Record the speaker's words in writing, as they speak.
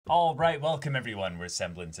All right, welcome everyone. We're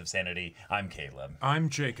Semblance of Sanity. I'm Caleb. I'm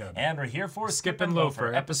Jacob. And we're here for Skip and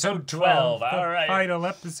Loafer, episode 12. The All right. final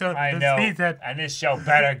episode I of the know. season. And this show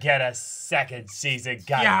better get a second season.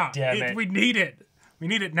 God damn it. We need it. We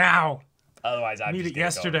need it now. Otherwise, I'm need just it gonna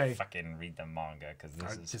yesterday. go and fucking read the manga because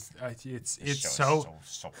this is It's show so is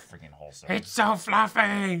so freaking wholesome. it's so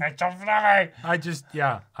fluffy. It's so fluffy.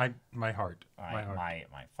 My heart.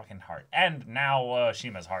 My fucking heart. And now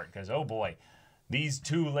Shima's heart, because oh boy, these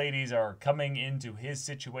two ladies are coming into his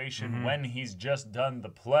situation when he's just done the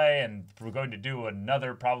play, and we're going to do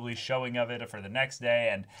another probably showing of it for the next day,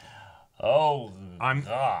 and he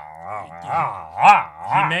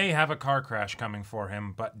may have a car crash coming for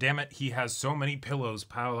him, but damn it, he has so many pillows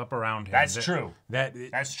piled up around him. That's true.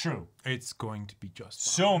 That's true. It's going to be just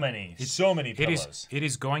so many pillows. It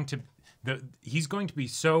is going to he's going to be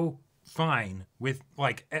so fine with,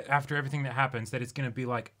 like, after everything that happens, that it's going to be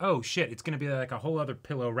like, oh shit, it's going to be like a whole other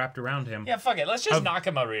pillow wrapped around him. Yeah, fuck it. Let's just knock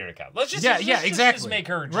him out Ririka. Let's just exactly. Just make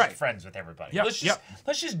her just friends with everybody. Yep,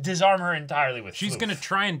 Let's just disarm her entirely with She's going to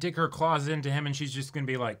try and dig her claws into him, and she's just going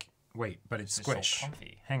to be like, wait, but it's squish. So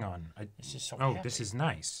comfy. Hang on. It's just so happy. This is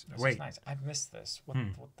nice. This is nice. I've missed this. What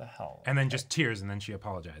the hell? And then just tears, and then she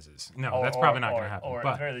apologizes. No, that's probably not going to happen. Or but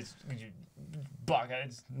at the very least,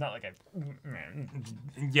 it's not like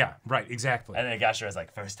yeah, right, exactly. And then Gashira's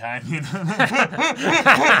like, first time,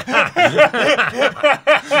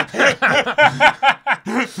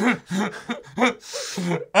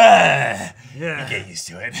 Yeah. Get used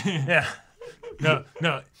to it. Yeah.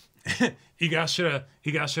 No.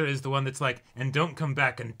 Higashira is the one that's like, and don't come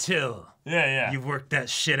back until you've worked that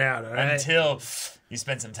shit out, all right? Until you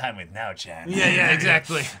spend some time with Now-chan. Yeah,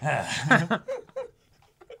 exactly.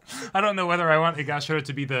 I don't know whether I want Higashira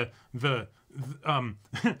to be the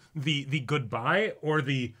goodbye or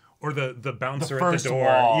the bouncer at the door.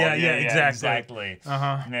 Wall. Yeah, exactly.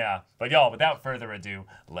 Yeah. But y'all, without further ado,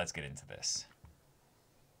 let's get into this.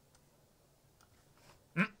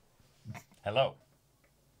 Hello.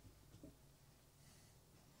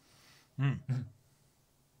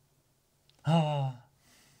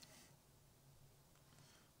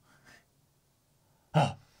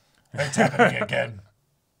 It's happening again.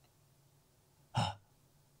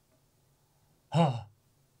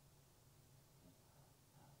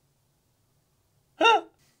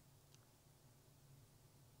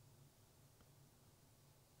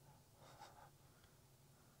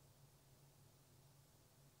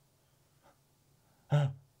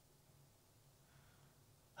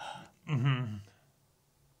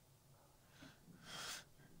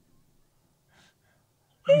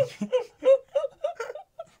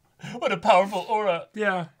 What a powerful aura.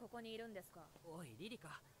 Yeah.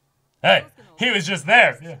 Hey, he was just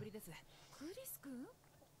there. Yeah.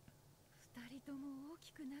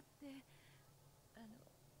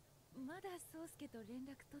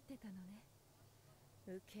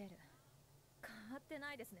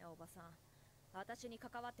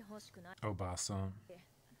 Obasan.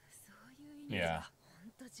 Yeah.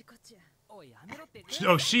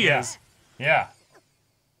 Oh, she is. Yeah.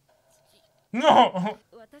 No.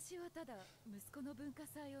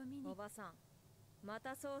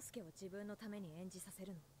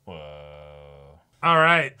 Whoa. All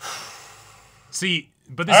right. See,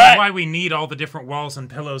 but this is why we need all the different walls and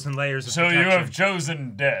pillows and layers of protection. So you have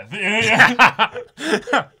chosen death.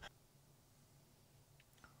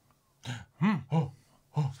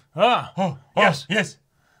 Yes.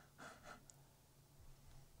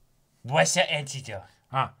 What's the antidote?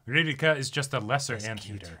 Ririka is just a lesser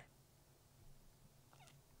anteater.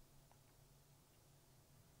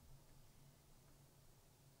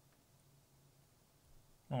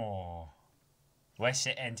 Oh. What's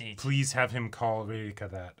the antidote? Please have him call Ririka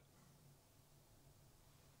that.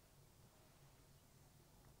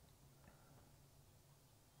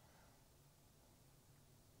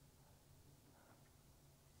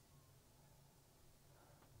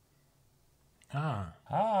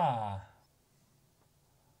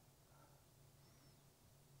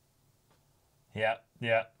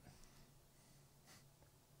 Yeah.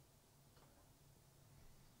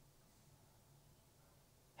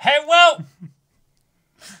 Hey, whoa!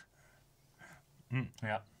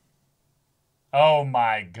 Yeah. Oh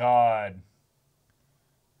my god.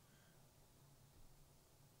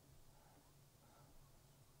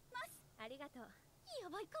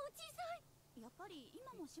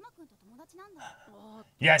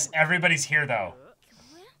 Yes, everybody's here though.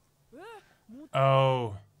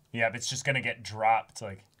 Oh. Yeah, but it's just gonna get dropped,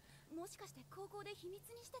 like.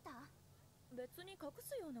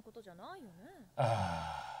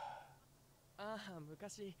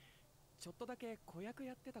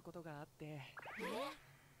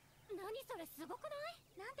 それすごくな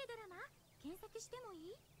い？なんてドラマ？検索しても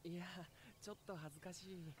いい？いや、ちょっと恥ずか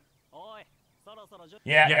しい。おい、そろそろ。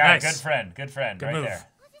Yeah, Yeah, yeah, nice. good friend, Good right move. there.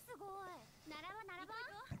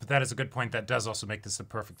 But that is a good point. That does also make this the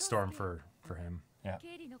perfect storm for him. Yeah.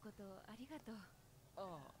 経理のことありがとう。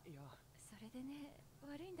ああ、いや。それでね、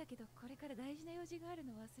悪いんだけどこれから大事な用事がある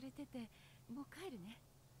の忘れてて、もう帰るね。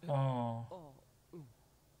Oh. うん。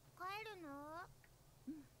帰るの？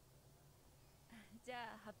うん。じ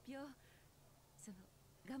ゃあ発表。その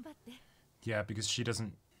頑張って。Yeah, because she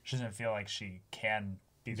doesn't feel like she can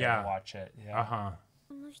be there to watch it. Yeah. Uh-huh.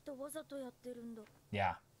 この人わざとやってるんだ。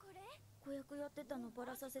Yeah. これ？子役やってたのバ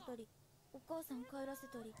ラさせたり、お母さん帰らせ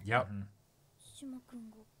たり。Yep. 島君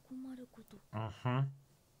が困ること。Uh-huh.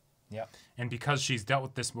 Yep. And because she's dealt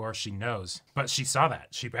with this more, she knows. But she saw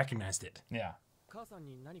that. She recognized it. Yeah. 母さん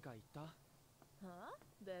に何か言った？はあ？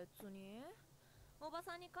別に。おば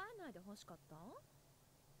さんに帰んないで欲しかった？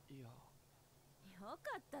いや。よ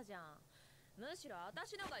かったじゃん。むしろ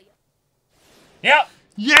私のがいや。Yep.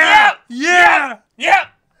 Yeah! Yeah!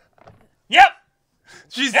 Yep. Yep.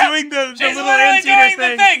 She's doing the She's little literally doing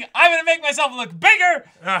anteater the thing. I'm gonna make myself look bigger.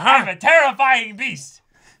 I'm a terrifying beast.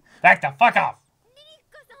 Back the fuck off. リリ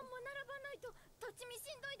カさんも並ばないと立ち見し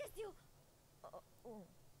んどいですよ。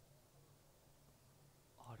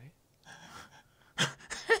あれ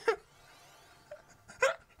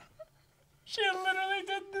She literally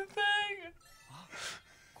did the thing.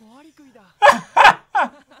 小アリクイだ。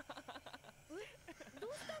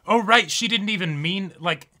Oh, right. She didn't even mean,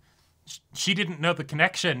 like, she didn't know the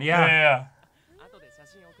connection. Yeah. Yeah. 後で写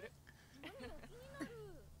真送る。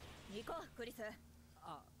行こう、クリス。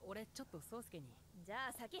あ、俺ちょっとソウスケに。じゃ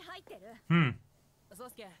あ先入ってる。ソウ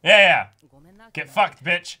スケ。Yeah. Get fucked,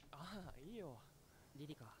 bitch. あ、いいよ。リ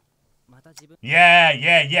リカ、また自分。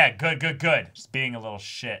Yeah. Good. Just being a little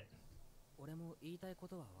shit. 俺も言いたいこ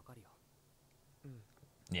とはわかるよ。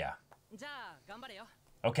Yeah. じゃあ頑張れよ。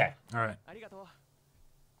Okay. All right. ありがとう。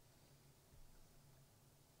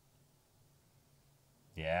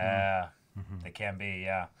Yeah. They can be,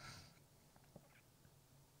 yeah.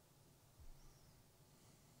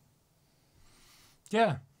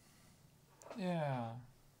 Yeah. Yeah.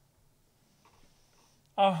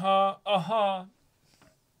 Uh-huh.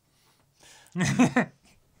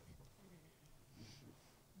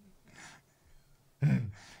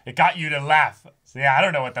 It got you to laugh. So yeah, I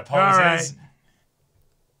don't know what the pose is.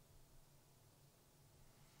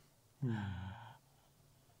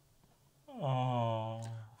 Oh.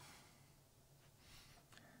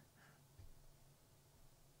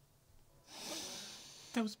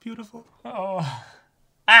 That was beautiful. Oh.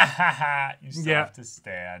 Ah ha ha. You still have to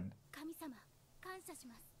stand. 神様、感謝し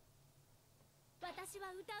ます。私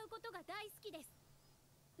は歌うことが大好きです。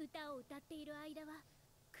歌を歌っている間は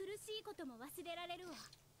苦しいことも忘れられるわ。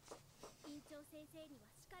院長先生には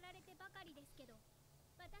叱られてばかりですけど、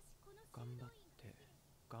私この頑張って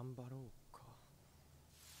頑張ろうか。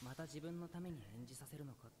また自分のために演じさせる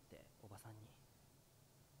のかっておばさんに。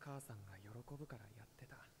母さんが喜ぶからやって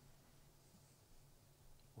た。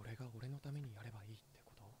俺が俺のためにやればいいって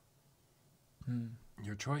こと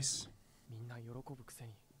？Your choice. みんな喜ぶくせ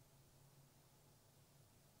に。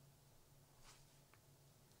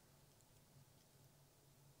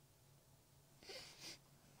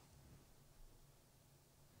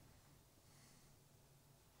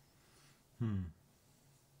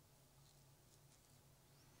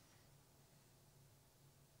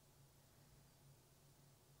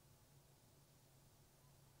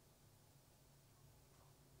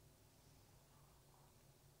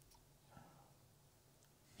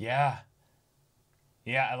Yeah.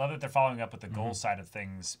 Yeah, I love that they're following up with the goal side of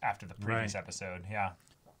things after the previous episode. Yeah.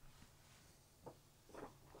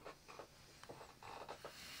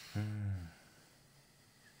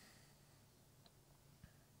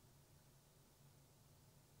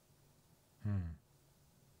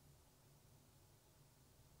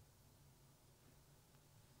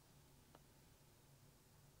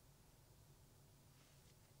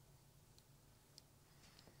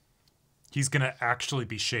 He's gonna actually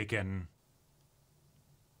be shaken.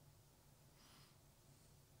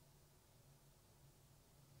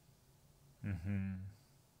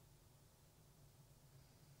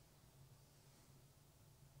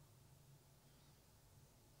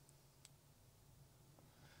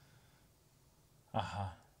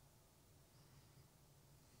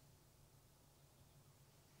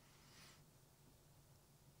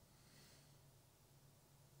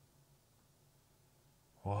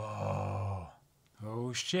 Whoa.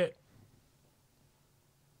 Oh shit.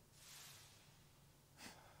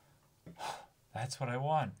 That's what I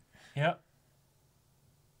want. Yep.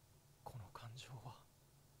 この感情は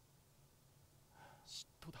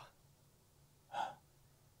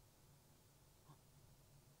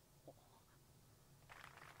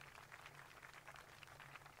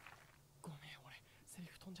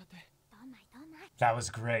That was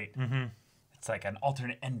great. It's like an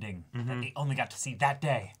alternate ending that they only got to see that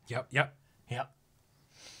day. Yep. Yep.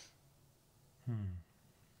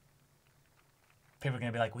 People are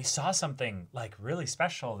gonna be like, we saw something like really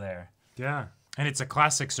special there. Yeah. And it's a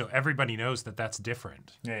classic, so everybody knows that that's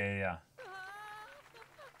different. Yeah.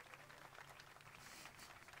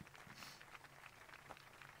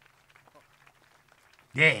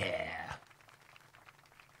 Yeah.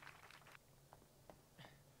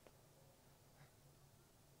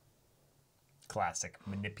 Classic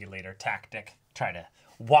manipulator tactic. Try to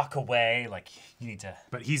walk away like you need to.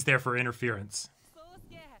 But he's there for interference.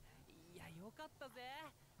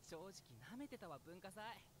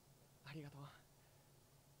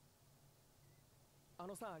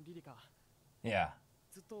 Yeah.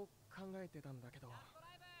 ずっと考えてたんだけど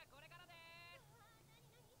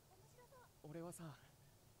俺はさ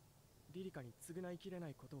リリカに償いきれな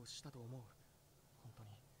いことをしたと思う本当に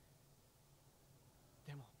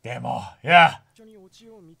でも Yeah. 一緒に落ち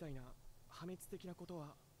ようみたいな破滅的なことは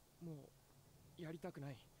もうやりたく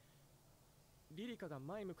ないリリカが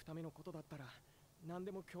前向くためのことだったら何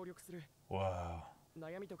でも協力する Whoa.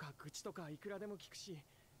 悩みとか愚痴とかいくらでも聞くし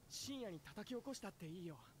深夜に叩き起こしたっていい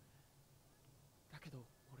よだけど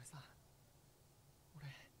俺さ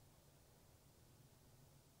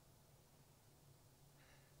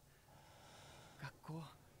学校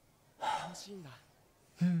楽しいんだ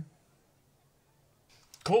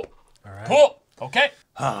Cool. All right. Cool. Okay.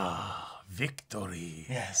 Ah, victory.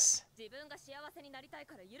 Yes. 自分が幸せになりたい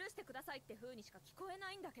から許してくださいって風にしか聞こえ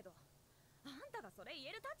ないんだけどあんたがそれ言え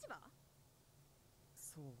る立場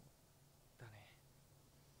そうだね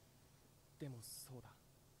でもそうだ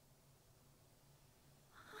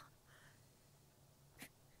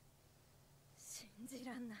信じ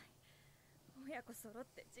らんない親子揃っ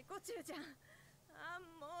て自己中じゃんあん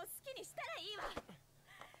もう好きにしたらいいわ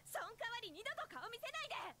そん代わり二度と顔見せない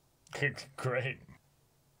で Great.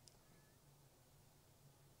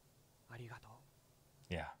 ありがとう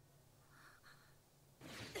Yeah.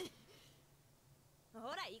 ほ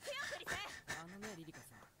ら行くよクリスあのねリリカ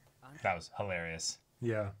さん That was hilarious.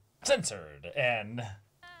 Yeah. Censored and.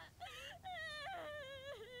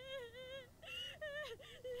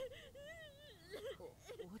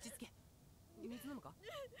 落ち着け水飲むか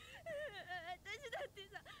私だって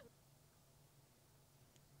さ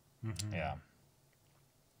Yeah.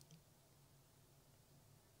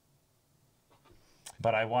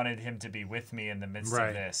 But I wanted him to be with me in the midst Right.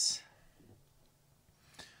 of this.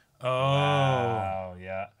 Oh. Wow,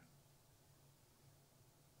 yeah.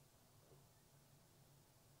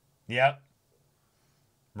 Yep.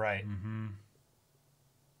 Right.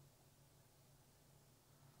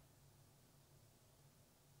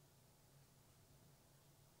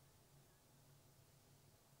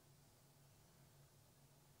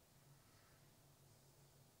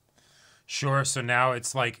 Sure, so now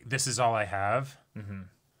it's like, this is all I have.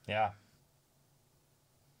 Yeah.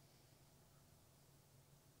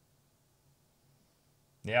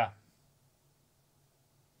 Yeah.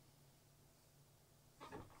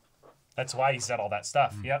 That's why he said all that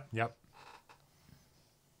stuff. Yep. Yep.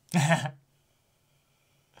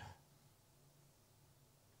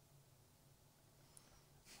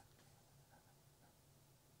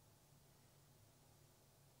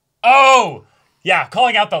 Oh! Yeah,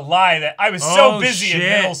 calling out the lie that I was so Oh, busy in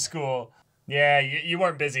shit. middle school. Yeah, you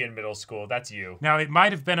weren't busy in middle school. That's you. Now, it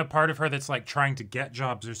might have been a part of her that's like trying to get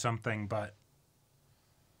jobs or something, but...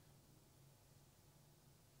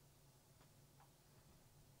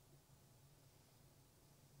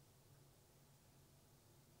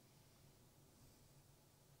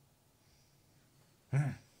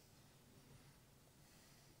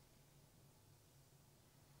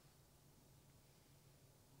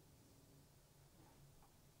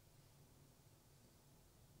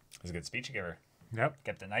 It was a good speech you gave her. Yep.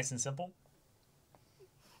 Kept it nice and simple.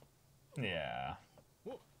 Yeah.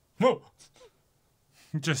 Whoa.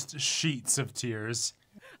 Just sheets of tears.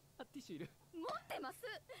 あティッシュいる持ってます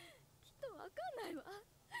きっとわかんないわ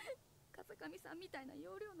風上さんみたいな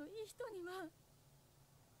容量のいい人には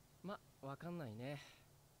まわかんないね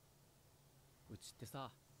うちって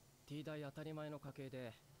さ T 大当たり前の家系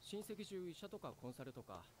で親戚中医者とかコンサルと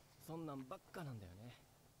かそんなんばっかなんだよね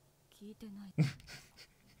聞いてない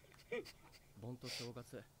盆と正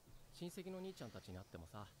月親戚の兄ちゃんたちに会っても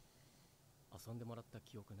さ遊んでもらった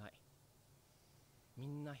記憶ないみ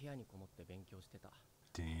んな部屋にこもって勉強してた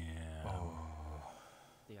Damn. っ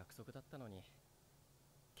て約束だったのに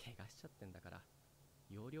怪我しちゃってんだから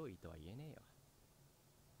要領いいとは言えねえよ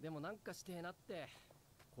でもなんかしてえなって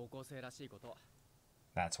高校生らしいこと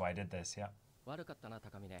That's why I did this, yeah. 悪かったな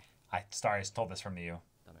高峰 Sorry, I stole this from you.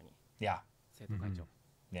 たのに Yeah. 生徒会長、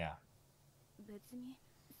Yeah. 別に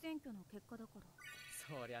選挙の結果だから。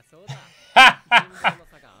そりゃそうだ人望の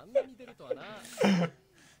差があんなに出るとはな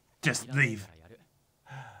Just いらない leave. からやる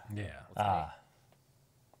Yeah. お疲れ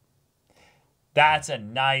That's a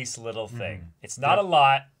nice little thing. It's not a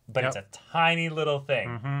lot, but it's a Yep. tiny little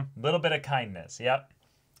thing. Little bit of kindness. Yep.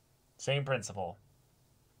 Same principle.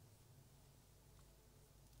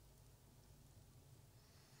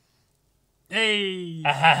 Hey.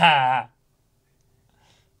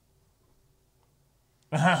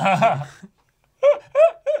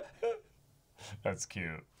 That's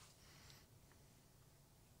cute.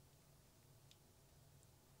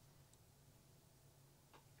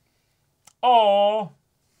 Oh.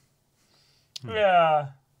 Yeah.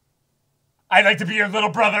 I'd like to be your little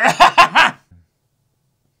brother.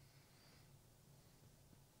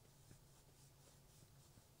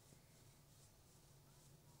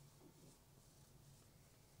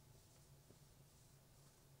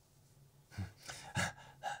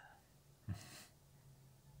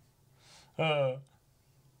 uh.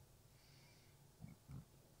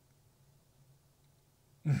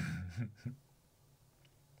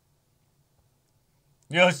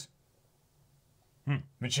 Yes.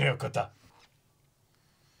 道へよかった。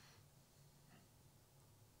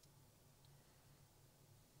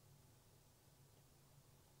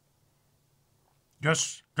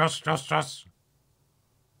Yes. Yes. Yes. Yes.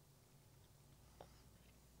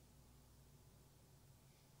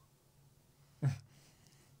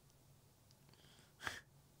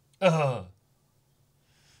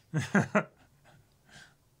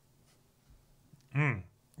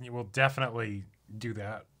 You will definitely do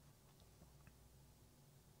that.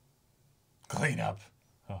 Clean up.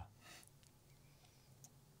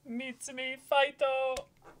 Mitsumi Faito.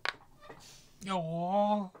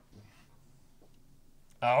 Oh.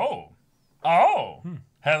 Oh. Oh.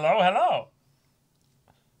 Hello, hello.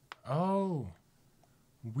 Oh.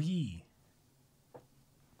 We.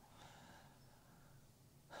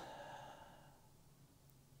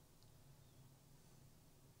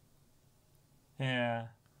 Yeah.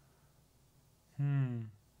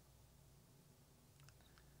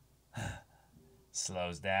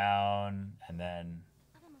 Slows down and then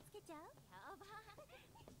パパもつけちゃう？やば。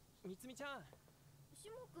みつみちゃんし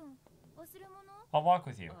もくん、忘れ物？ I'll walk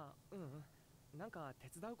with you. あなんか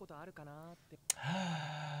手伝うことあるかなって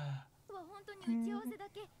は本当に打ち合わせだ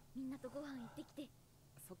け。みんなとご飯行ってきて。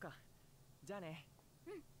そっかじゃあね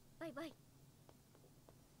バイバイ。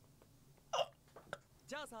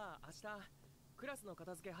じゃあさ明日クラスの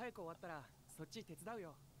片付け早く終わったらそっち手伝う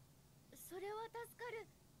よそれは助かる。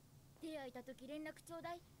手空いた時連絡ちょう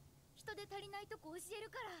だい。人で足りないとこ教える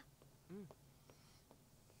から。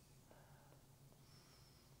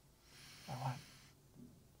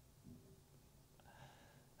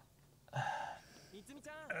みつみち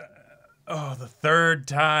ゃん Oh, the third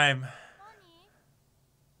time.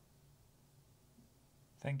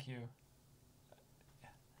 Thank you.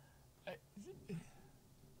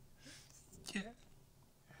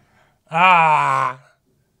 Ah.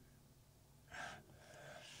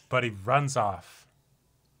 But he runs off.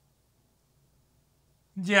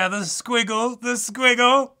 Yeah, the squiggle, the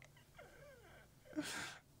squiggle.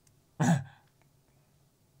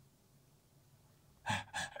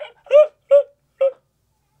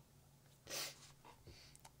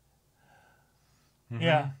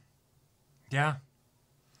 Yeah. Yeah.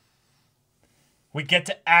 We get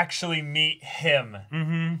to actually meet him.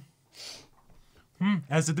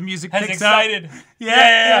 As the music As picks excited. up.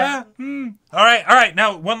 Yeah. All right.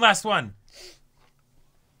 Now, one last one.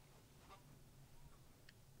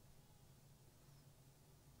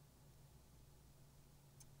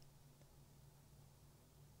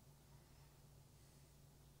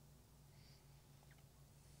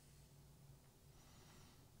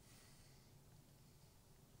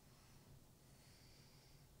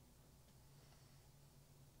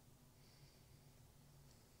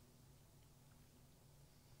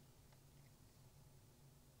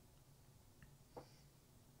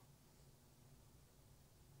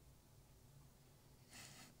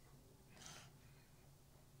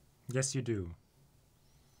 Yes, you do.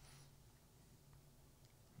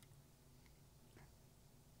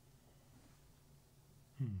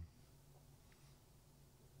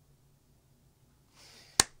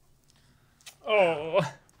 Oh.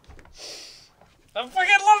 I fucking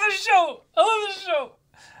love this show. I love this show.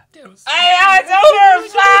 It's over.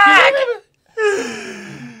 Fuck.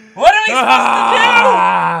 What are we supposed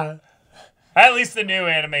to do? At least the new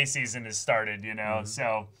anime season has started, you know.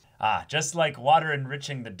 So, just like water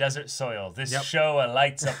enriching the desert soil, this show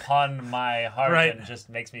lights upon my heart and just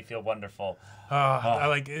makes me feel wonderful. I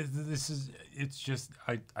like this is. It's just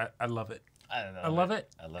I love it. I love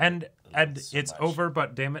it. And so it's much. over,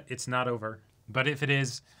 but damn it, it's not over. But if it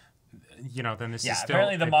is, you know, then this is still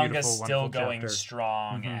apparently the a manga's beautiful, still wonderful going chapter.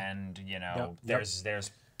 strong, and you know,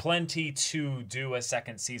 there's plenty to do a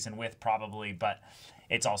second season with probably, but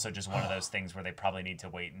it's also just one of those things where they probably need to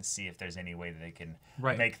wait and see if there's any way that they can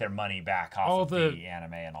make their money back off All of the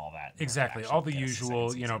anime and all that. Exactly, all the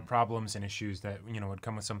usual, you know, problems and issues that, you know, would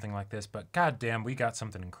come with something like this. But goddamn, we got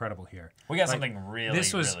something incredible here. We got something really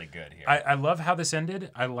good here. I love how this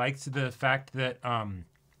ended. I liked the fact that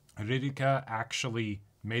Ririka actually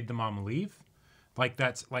made the mom leave. Like,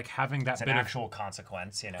 that's like having that it's an bit actual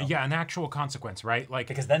consequence, you know. Yeah, an actual consequence, right? Like,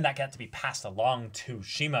 because then that got to be passed along to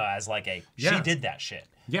Shima as like a she did that shit.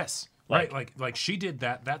 Yes. Like she did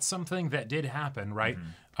that. That's something that did happen, right?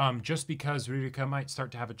 Just because Ririka might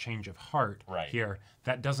start to have a change of heart here,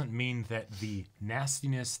 that doesn't mean that the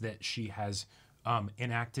nastiness that she has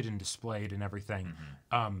enacted and displayed and everything,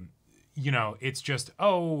 you know, it's just,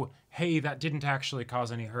 oh, hey, that didn't actually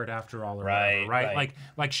cause any hurt after all, or whatever, right?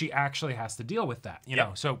 Like she actually has to deal with that, you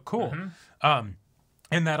know. So cool.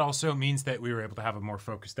 And that also means that we were able to have a more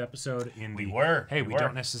focused episode in we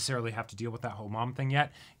don't necessarily have to deal with that whole mom thing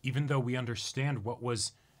yet, even though we understand what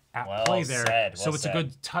was at play there. So it's a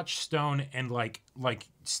good touchstone and like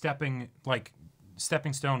stepping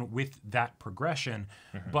stone with that progression,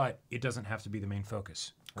 but it doesn't have to be the main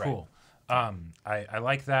focus. Cool. I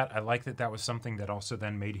like that. I like that was something that also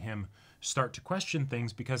then made him start to question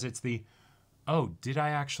things, because it's the, oh, did I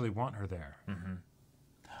actually want her there?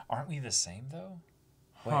 Aren't we the same though?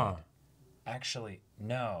 Wait, actually,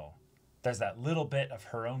 no. There's that little bit of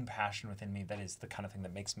her own passion within me that is the kind of thing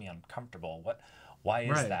that makes me uncomfortable. Why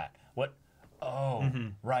is that? What? Oh,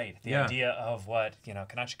 right. The idea of what, you know,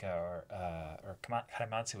 Kanachika or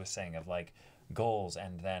Karematsu was saying of like goals,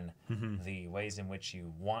 and then the ways in which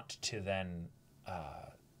you want to then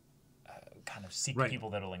kind of seek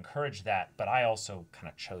people that will encourage that. But I also kind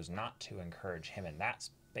of chose not to encourage him in that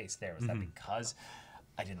space there. Was that because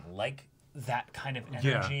I didn't like that kind of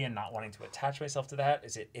energy and not wanting to attach myself to that?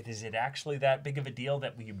 Is it actually that big of a deal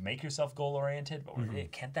that you make yourself goal oriented?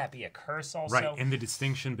 But can't that be a curse also? Right. And the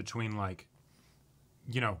distinction between, like,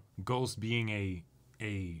 you know, goals being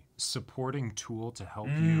a supporting tool to help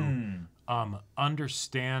you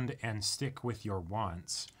understand and stick with your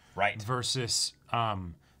wants, right, versus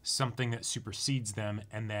something that supersedes them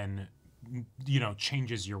and then, you know,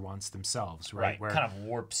 changes your wants themselves, right? Where kind of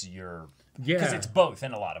warps your... Because it's both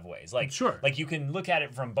in a lot of ways. Like, like you can look at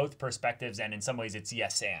it from both perspectives, and in some ways it's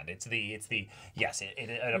yes and. It's the yes,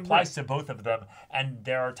 it applies to both of them. And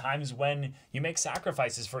there are times when you make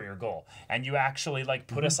sacrifices for your goal, and you actually like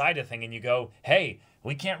put aside a thing and you go, hey,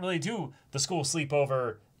 we can't really do the school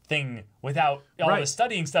sleepover thing without all the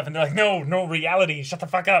studying stuff. And they're like, no, reality, shut the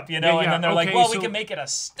fuck up, you know? And then they're like, well, we can make it a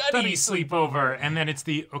study sleepover. And then it's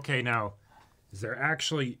the, okay, now...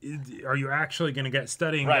 are you actually going to get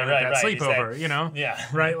studying done at that sleepover, you know? Yeah.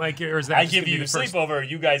 Right? Like, or is that I give you a sleepover,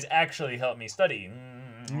 you guys actually help me study.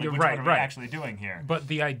 What are we actually doing here? But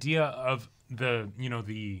the idea of the, you know,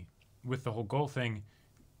 with the whole goal thing,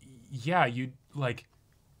 you like,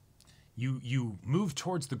 you move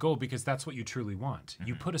towards the goal because that's what you truly want.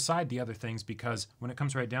 You put aside the other things because when it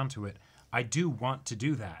comes right down to it, I do want to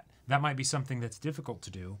do that. That might be something that's difficult to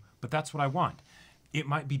do, but that's what I want. It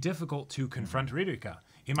might be difficult to confront Ririka.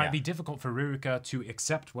 It might be difficult for Ririka to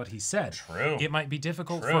accept what he said. True. It might be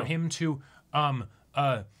difficult for him to,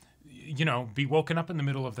 you know, be woken up in the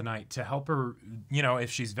middle of the night to help her, you know, if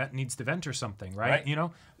she's needs to vent or something, right? You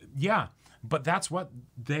know? Yeah. But that's what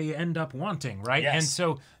they end up wanting, right? Yes. And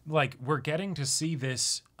so, like, we're getting to see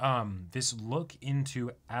this this look into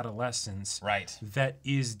adolescence that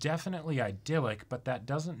is definitely idyllic, but that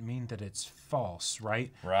doesn't mean that it's false,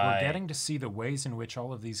 right? We're getting to see the ways in which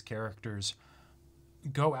all of these characters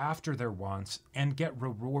go after their wants and get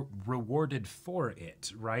rewarded for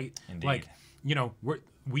it, right? Indeed. Like, you know,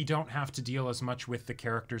 we don't have to deal as much with the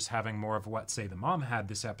characters having more of what, say, the mom had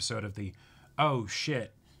this episode of the, oh,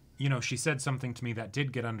 shit, you know, she said something to me that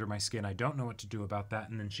did get under my skin. I don't know what to do about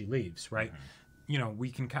that. And then she leaves, right? You know,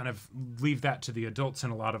 we can kind of leave that to the adults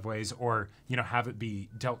in a lot of ways, or, you know, have it be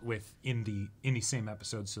dealt with in the same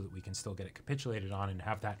episode so that we can still get it capitulated on and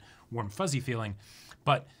have that warm, fuzzy feeling.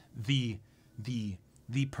 But the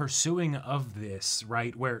pursuing of this,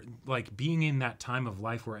 right, where, like, being in that time of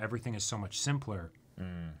life where everything is so much simpler,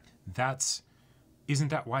 isn't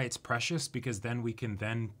that why it's precious? Because then we can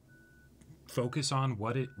then focus on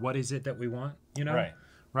what is it that we want, you know? Right.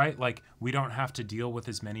 Right? Like, we don't have to deal with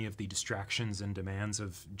as many of the distractions and demands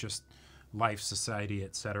of just life, society,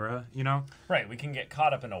 etc., you know? Right, we can get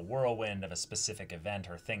caught up in a whirlwind of a specific event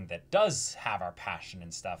or thing that does have our passion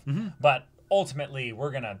and stuff, but ultimately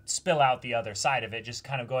we're going to spill out the other side of it, just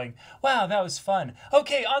kind of going, wow, that was fun.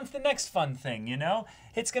 Okay, on to the next fun thing, you know?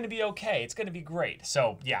 It's going to be okay. It's going to be great.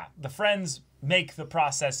 So, yeah, the friends make the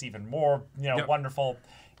process even more, you know, wonderful.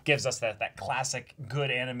 Gives us that classic good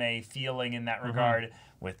anime feeling in that regard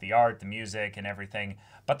with the art, the music, and everything.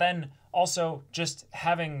 But then also just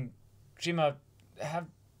having Jima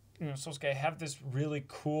Sosuke have this really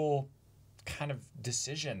cool kind of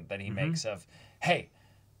decision that he makes of, hey,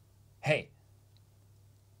 I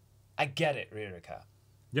get it, Ririka.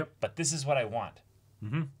 Yep. But this is what I want.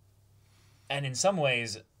 And in some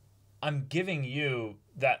ways, I'm giving you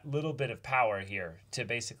that little bit of power here to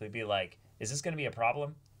basically be like, is this going to be a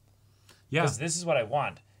problem? Yeah. Because this is what I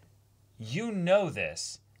want. You know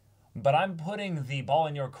this, but I'm putting the ball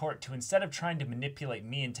in your court to, instead of trying to manipulate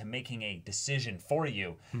me into making a decision for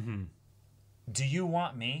you, do you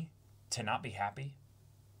want me to not be happy?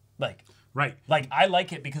 Like, right. Like, I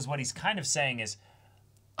like it because what he's kind of saying is,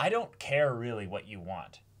 I don't care really what you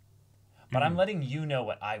want, but I'm letting you know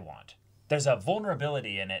what I want. There's a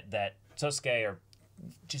vulnerability in it that Sosuke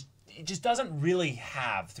just doesn't really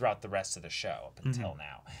have throughout the rest of the show up until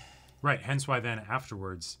now. Right. Hence why then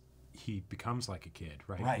afterwards he becomes like a kid,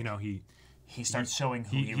 right? Right. You know, he starts showing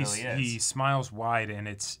who he really is. He smiles wide, and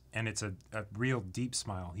it's a real deep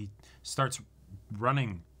smile. He starts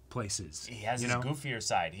running places. He has his know? goofier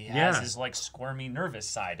side. He has his like squirmy, nervous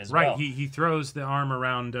side as well. Right. He throws the arm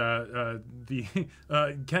around the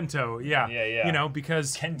Kento. Yeah. Yeah. You know,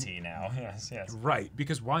 because Kenti now. Yes. Right.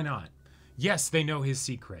 Because why not? Yes, they know his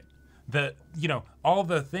secret. All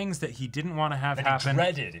the things that he didn't want to have happen.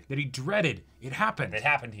 That he dreaded. It happened. It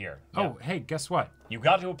happened here. Oh, hey, guess what? You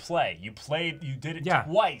got to a play. You did it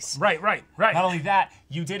twice. Right. Not only that,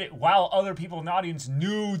 you did it while other people in the audience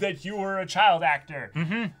knew that you were a child actor.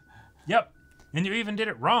 Yep. And you even did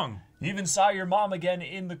it wrong. You even saw your mom again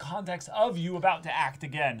in the context of you about to act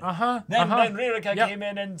again. Then Ririka came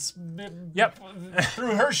in and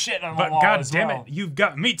threw her shit on the wall. But god as damn well. it, you've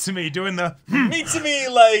got Mitsumi doing the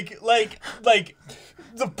Mitsumi like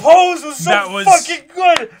the pose was so fucking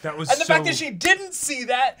good. That was and the fact that she didn't see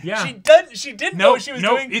that, she didn't know what she was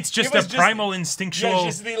doing. It's just a primal instinctual. Yeah,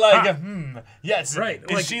 just be like, yes, right.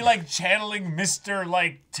 Is she like channeling Mr.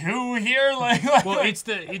 like 2 here? Well,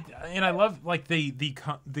 and I love like the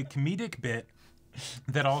comedic bit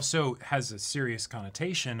that also has a serious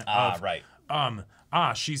connotation of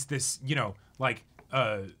she's this,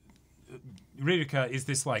 Ririka is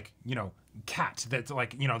this like, cat that's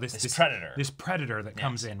like, this predator that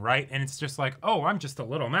comes in, right? And it's just like, oh, I'm just a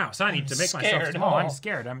little mouse. I need to make myself small. I'm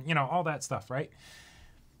scared. I'm, all that stuff, right?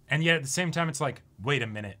 And yet at the same time, it's like, wait a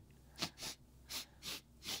minute.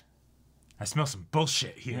 I smell some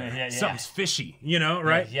bullshit here. Yeah. Something's fishy,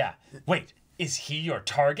 right? Yeah. Wait, is he your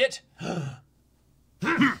target?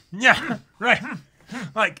 Yeah, right.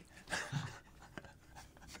 Like,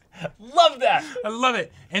 love that. I love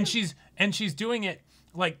it. And she's doing it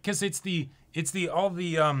like, because it's all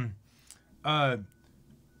the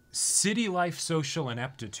city life social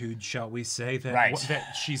ineptitude, shall we say,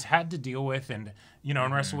 that she's had to deal with and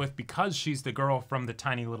and wrestle with because she's the girl from the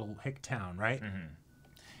tiny little hick town, right?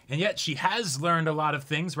 And yet she has learned a lot of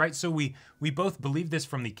things, right? So we both believe this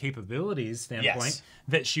from the capabilities standpoint,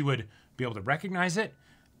 that she would be able to recognize it,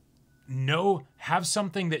 have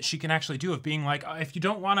something that she can actually do of being like, if you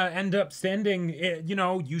don't want to end up standing,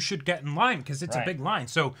 you should get in line because it's a big line.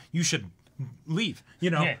 So you should leave,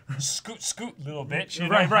 Yeah. Scoot, little bitch.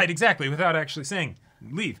 Right, exactly, without actually saying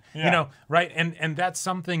leave, right? And that's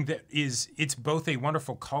something that it's both a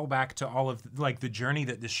wonderful callback to all of like the journey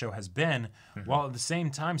that this show has been, while at the same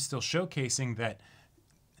time still showcasing that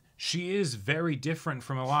she is very different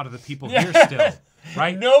from a lot of the people here still.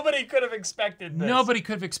 Right? Nobody could have expected this. Nobody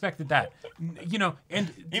could have expected that.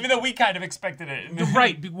 And even though we kind of expected it.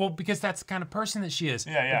 Right. Well, because that's the kind of person that she is.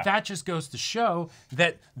 Yeah. But that just goes to show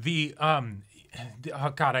that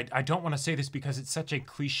I don't want to say this because it's such a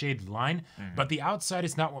cliched line, but the outside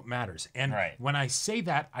is not what matters. And when I say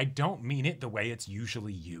that, I don't mean it the way it's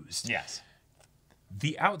usually used. Yes.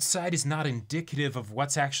 The outside is not indicative of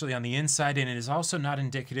what's actually on the inside, and it is also not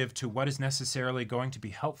indicative to what is necessarily going to be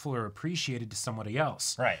helpful or appreciated to somebody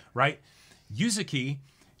else. Right. Right? Yuzuki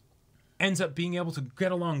ends up being able to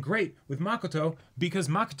get along great with Makoto because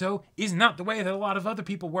Makoto is not the way that a lot of other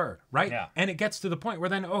people were, right? Yeah. And it gets to the point where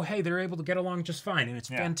then, oh, hey, they're able to get along just fine, and it's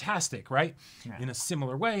fantastic, right? Yeah. In a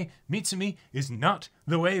similar way, Mitsumi is not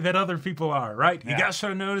the way that other people are, right? Yeah.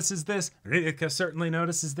 Higashio notices this, Ririka certainly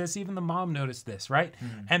notices this, even the mom noticed this, right?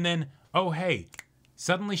 And then, oh, hey,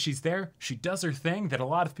 suddenly she's there. She does her thing that a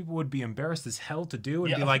lot of people would be embarrassed as hell to do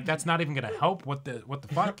and be like, "That's not even going to help. What the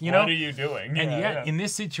fuck?" You know? What are you doing? And yet, in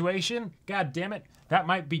this situation, god damn it, that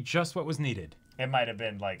might be just what was needed. It might have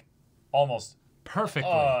been like almost perfectly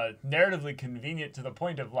narratively convenient to the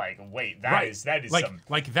point of like, wait, that is like, some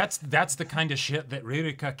that's the kind of shit that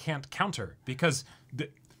Ririka can't counter because.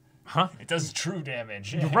 It does true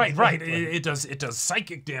damage. Right. It does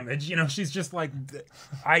psychic damage. You know, she's just like,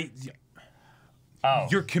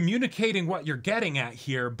 you're communicating what you're getting at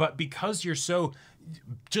here, but because you're so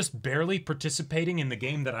just barely participating in the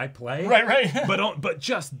game that I play, right, but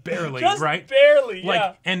just barely, just right, barely,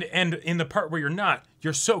 like, and in the part where you're not,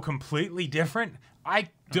 you're so completely different. I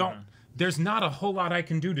don't. There's not a whole lot I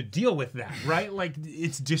can do to deal with that, right? Like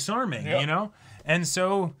it's disarming, you know, and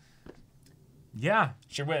so. Yeah,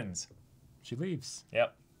 she wins. She leaves.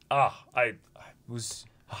 Yep. I was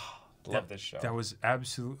love this show. That was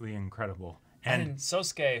absolutely incredible. And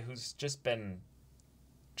Sosuke, who's just been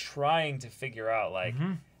trying to figure out like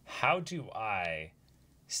how do I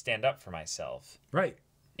stand up for myself, right,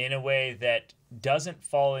 in a way that doesn't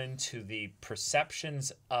fall into the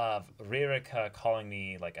perceptions of Ririka calling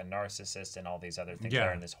me like a narcissist and all these other things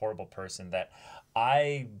there, and this horrible person that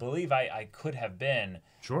I believe I could have been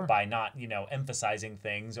by not, emphasizing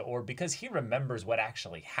things, or because he remembers what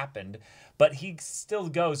actually happened, but he still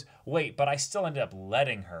goes, wait, but I still ended up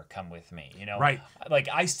letting her come with me, Right. Like,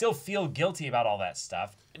 I still feel guilty about all that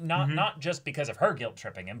stuff, not just because of her guilt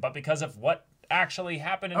tripping him, but because of what actually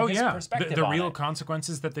happened in his perspective the on real it.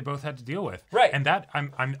 consequences that they both had to deal with. Right. And that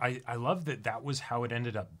I love that was how it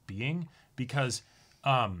ended up being, because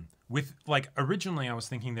with like originally I was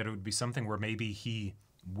thinking that it would be something where maybe he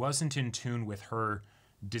wasn't in tune with her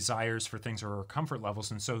desires for things or her comfort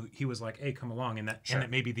levels, and so he was like, hey, come along, and that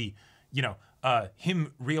maybe the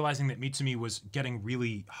him realizing that Mitsumi was getting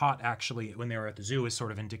really hot actually when they were at the zoo is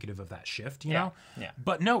sort of indicative of that shift, you know? Yeah.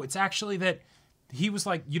 But no, it's actually that he was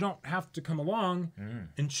like, you don't have to come along,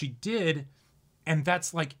 and she did, and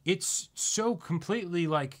that's like, it's so completely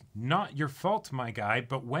like not your fault, my guy.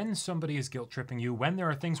 But when somebody is guilt tripping you, when there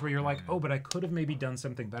are things where you're like, oh, but I could have maybe done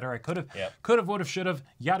something better, I could have, would have, should have,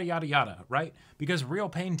 yada yada yada, right? Because real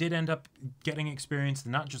pain did end up getting experienced,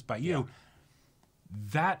 not just by you.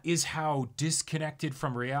 That is how disconnected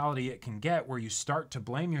from reality it can get, where you start to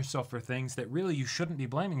blame yourself for things that really you shouldn't be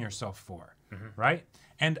blaming yourself for, right?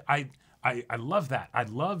 And I love that. I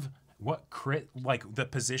love what Chris, like the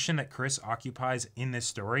position that Chris occupies in this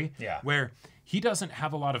story, where he doesn't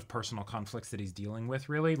have a lot of personal conflicts that he's dealing with,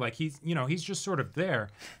 really. Like he's just sort of there,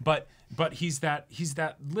 but he's that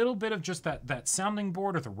little bit of just that sounding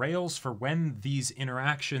board or the rails for when these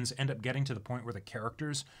interactions end up getting to the point where the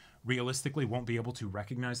characters realistically won't be able to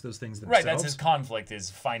recognize those things themselves. Right, that's his conflict,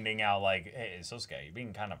 is finding out like, hey, Sosuke, you're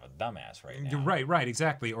being kind of a dumbass right now. Right,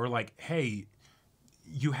 exactly. Or like, hey,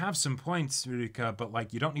 you have some points, Ririka, but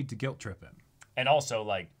like you don't need to guilt trip him. And also,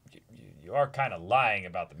 like, you are kind of lying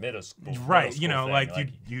about the middle school. Right, thing. like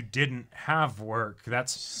you didn't have work.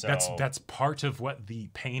 That's part of what the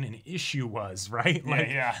pain and issue was, right? Like,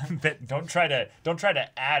 That don't try to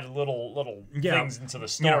add little things into the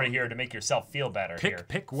story here to make yourself feel better.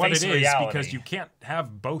 Pick what Face it is, reality. because you can't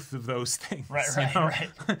have both of those things. Right.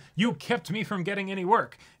 You kept me from getting any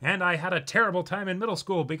work, and I had a terrible time in middle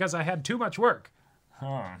school because I had too much work.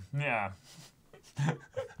 Yeah.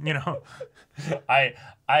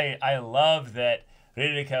 I love that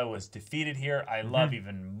Ririka was defeated here. I love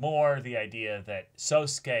even more the idea that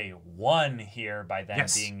Sosuke won here by then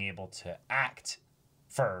being able to act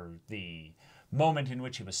for the moment in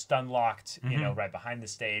which he was stun locked, right behind the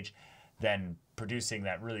stage, then producing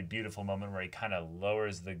that really beautiful moment where he kind of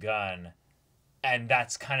lowers the gun, and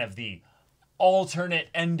that's kind of the alternate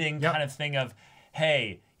ending kind of thing of,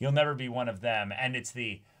 hey, you'll never be one of them, and it's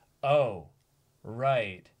the, oh,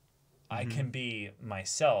 right, I can be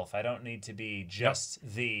myself. I don't need to be just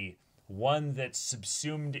the one that's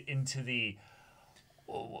subsumed into the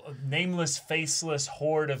nameless, faceless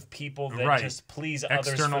horde of people that just please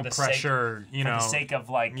external others for the sake of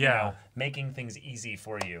like, making things easy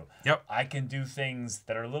for you. I can do things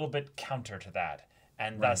that are a little bit counter to that,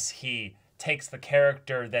 and thus he takes the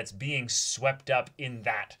character that's being swept up in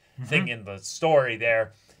that thing in the story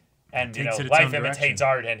there, and life imitates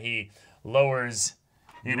art, and he lowers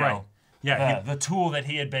the tool that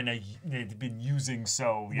he had been using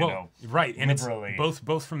so right, and liberally. It's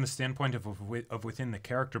both from the standpoint of within the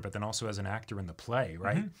character, but then also as an actor in the play,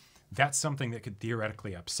 right? That's something that could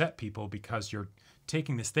theoretically upset people because you're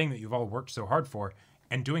taking this thing that you've all worked so hard for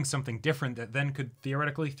and doing something different that then could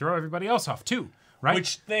theoretically throw everybody else off too. Right?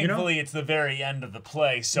 Which thankfully it's the very end of the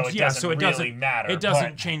play, so it doesn't really matter. It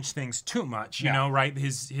doesn't change things too much, you know, right?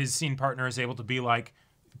 His scene partner is able to be like,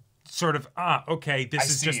 sort of, okay,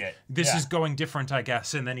 this is going different, I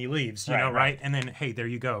guess, and then he leaves, you know, right? And then, hey, there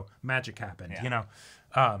you go, magic happened, you know.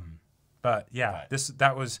 But yeah,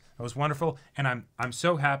 that was wonderful, and I'm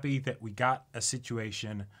so happy that we got a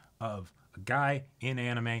situation of a guy in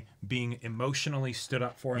anime being emotionally stood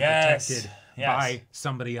up for and protected by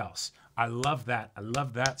somebody else. I love that. I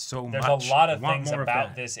love that so much. There's a lot of things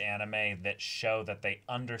about this anime that show that they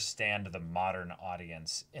understand the modern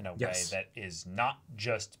audience in a way that is not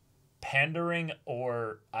just pandering,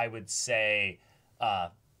 or I would say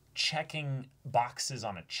checking boxes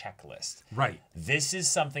on a checklist. Right. This is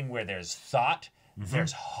something where there's thought,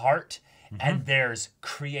 there's heart, and there's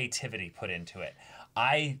creativity put into it.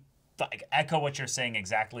 I echo what you're saying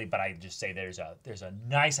exactly, but I just say there's a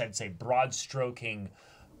nice, I'd say, broad stroking,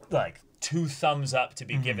 like 2 thumbs up to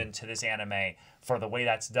be given to this anime for the way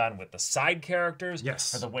that's done with the side characters,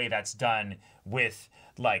 for the way that's done with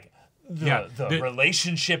like the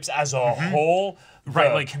relationships as a whole,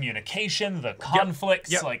 like communication, the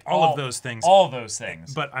conflicts, like all of those things. All those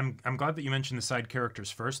things. But I'm glad that you mentioned the side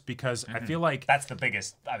characters first, because I feel like that's the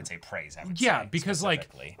biggest, I would say, praise. I would say, because like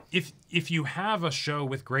if you have a show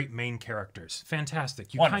with great main characters,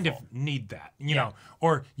 fantastic. You kind of need that, you know.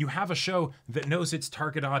 Or you have a show that knows its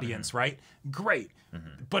target audience, right? Great.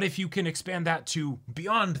 But if you can expand that to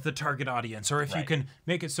beyond the target audience, or if you can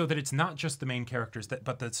make it so that it's not just the main characters,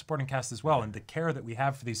 but the supporting cast as well, and the care that we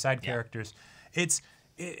have for these side characters,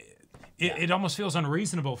 it almost feels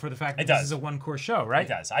unreasonable for the fact that this is a one-course show, right? It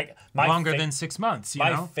does. Longer than 6 months, you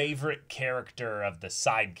know? My favorite character of the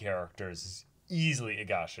side characters is easily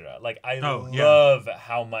Higashira. Like, I love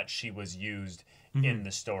how much she was used in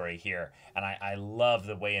the story here. And I love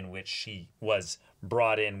the way in which she was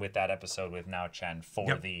brought in with that episode with Nao Chen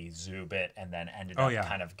for the zoo bit, and then ended up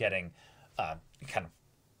kind of getting kind of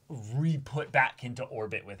re-put back into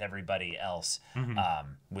orbit with everybody else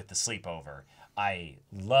with the sleepover. I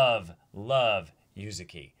love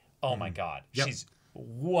Yuzuki. Oh my god. She's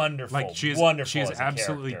wonderful. Like, she is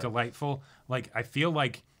absolutely delightful. Like, I feel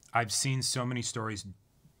like I've seen so many stories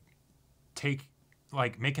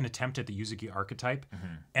make an attempt at the Yuzuki archetype,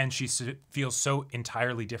 and she feels so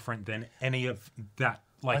entirely different than any of that.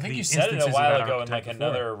 Like, I think you said it a while ago in like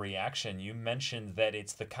another reaction. You mentioned that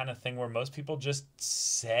it's the kind of thing where most people just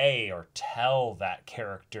say or tell that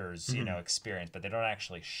character's experience, but they don't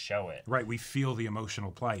actually show it. Right, we feel the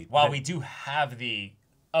emotional plight. While we do have the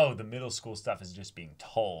middle school stuff is just being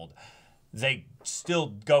told, they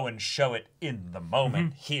still go and show it in the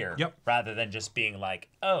moment here, rather than just being like,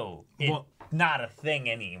 it's not a thing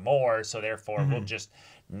anymore, so therefore we'll just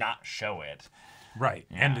not show it. Right.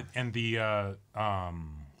 Yeah. And the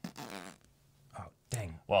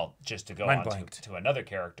dang. Well, just to go on to another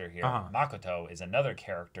character here, Makoto is another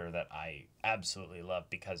character that I absolutely love,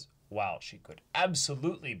 because while she could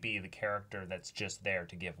absolutely be the character that's just there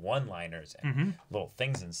to give one-liners and little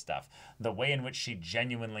things and stuff, the way in which she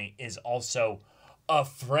genuinely is also a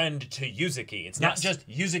friend to Yuzuki. It's not just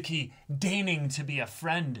Yuzuki deigning to be a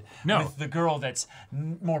friend with the girl that's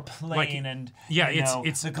more plain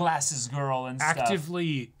it's the glasses girl and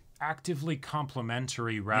actively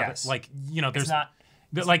complimentary, rather there's not.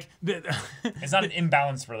 It's not an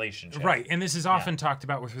imbalanced relationship, right? And this is often talked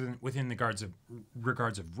about within the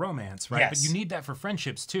regards of romance, right? But you need that for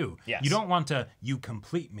friendships too. You don't want to "you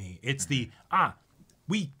complete me." It's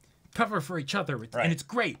we cover for each other, and it's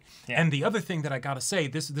great. And the other thing that I gotta say,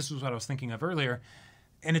 this was what I was thinking of earlier,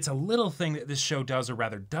 and it's a little thing that this show does, or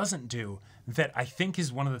rather doesn't do, that I think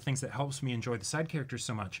is one of the things that helps me enjoy the side characters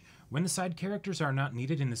so much. When the side characters are not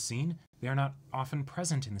needed in the scene, they are not often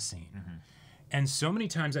present in the scene. And so many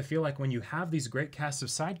times I feel like when you have these great casts of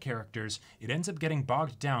side characters, it ends up getting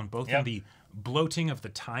bogged down, both in the bloating of the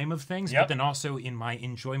time of things, but then also in my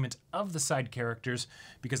enjoyment of the side characters,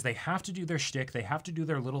 because they have to do their shtick, they have to do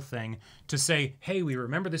their little thing to say, hey, we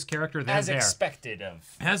remember this character, they're there.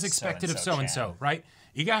 As expected of so-and-so, right?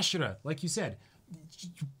 Higashira, like you said,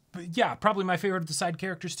 probably my favorite of the side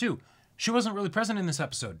characters too. She wasn't really present in this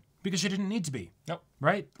episode, because she didn't need to be.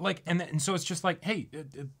 Right? Like, and so it's just like, hey,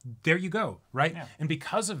 there you go, right? And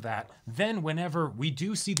because of that, then whenever we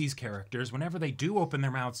do see these characters, whenever they do open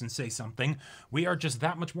their mouths and say something, we are just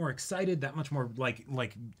that much more excited, that much more like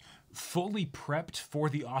fully prepped for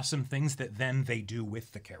the awesome things that then they do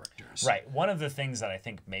with the characters. Right. One of the things that I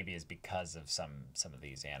think maybe is because of some of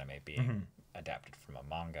these anime being adapted from a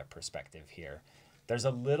manga perspective here, there's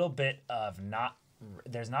a little bit of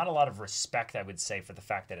there's not a lot of respect, I would say, for the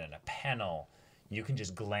fact that in a panel you can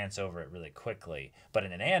just glance over it really quickly. But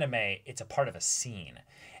in an anime, it's a part of a scene.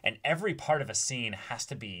 And every part of a scene has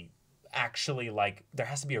to be actually, like, there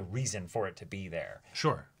has to be a reason for it to be there.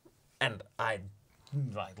 Sure. And I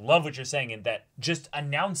love what you're saying in that just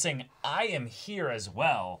announcing I am here as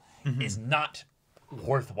well is not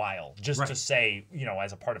worthwhile just to say, you know,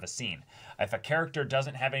 as a part of a scene. If a character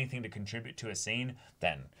doesn't have anything to contribute to a scene,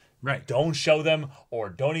 then don't show them or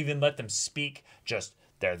don't even let them speak. Just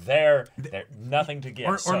they're there. They're nothing to give.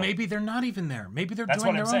 Or maybe they're not even there. Maybe they're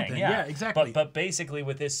doing their own thing. Yeah, exactly. But basically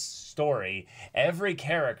with this story, every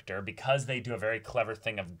character, because they do a very clever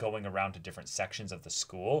thing of going around to different sections of the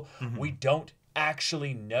school, we don't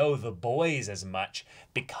actually know the boys as much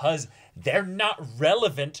because they're not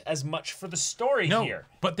relevant as much for the story here.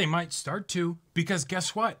 But they might start to, because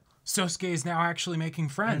guess what? Sosuke is now actually making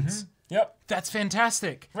friends. Yep. That's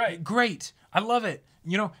fantastic. Right. Great. I love it.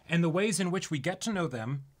 You know, and the ways in which we get to know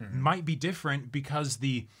them might be different because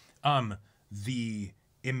the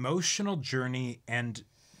emotional journey and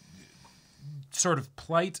sort of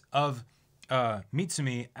plight of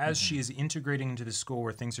Mitsumi as she is integrating into the school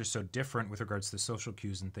where things are so different with regards to social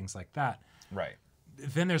cues and things like that. Right.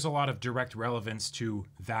 Then there's a lot of direct relevance to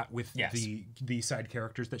that with the side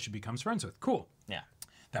characters that she becomes friends with. Cool. Yeah.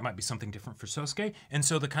 That might be something different for Sosuke. And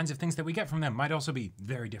so the kinds of things that we get from them might also be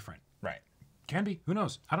very different. Right. Can be. Who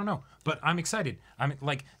knows? I don't know. But I'm excited. I'm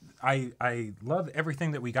like, I love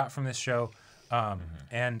everything that we got from this show.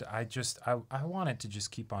 And I want it to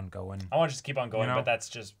just keep on going. I want it to just keep on going, but that's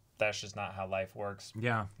just not how life works.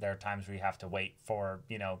 Yeah. There are times where you have to wait for,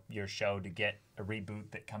 you know, your show to get a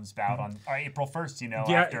reboot that comes out on April 1st, you know,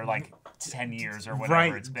 after like 10 years or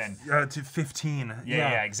whatever it's been. To 15.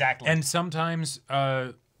 Yeah, exactly. And sometimes,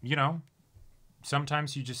 you know,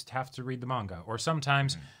 sometimes you just have to read the manga. Or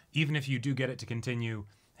sometimes, even if you do get it to continue,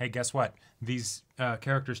 hey, guess what? These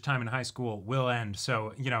characters' time in high school will end.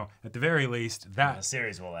 So, you know, at the very least, the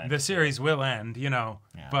series will end. The series will end, you know.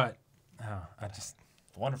 Yeah. But I just...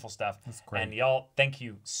 Wonderful stuff. That's great. And y'all, thank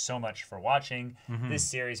you so much for watching this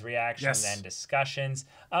series reaction and discussions.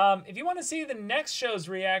 If you want to see the next show's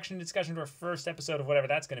reaction discussion to our first episode of whatever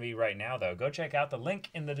that's going to be right now, though, go check out the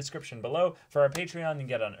link in the description below for our Patreon. You can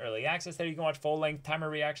get on early access there. You can watch full-length timer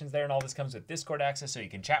reactions there, and all this comes with Discord access, so you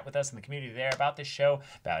can chat with us in the community there about this show,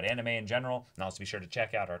 about anime in general, and also be sure to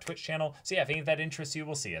check out our Twitch channel. So yeah, if any of that interests you,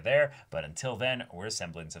 we'll see you there. But until then, we're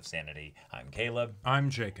Semblance of Sanity. I'm Caleb. I'm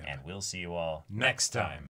Jacob. And we'll see you all next time.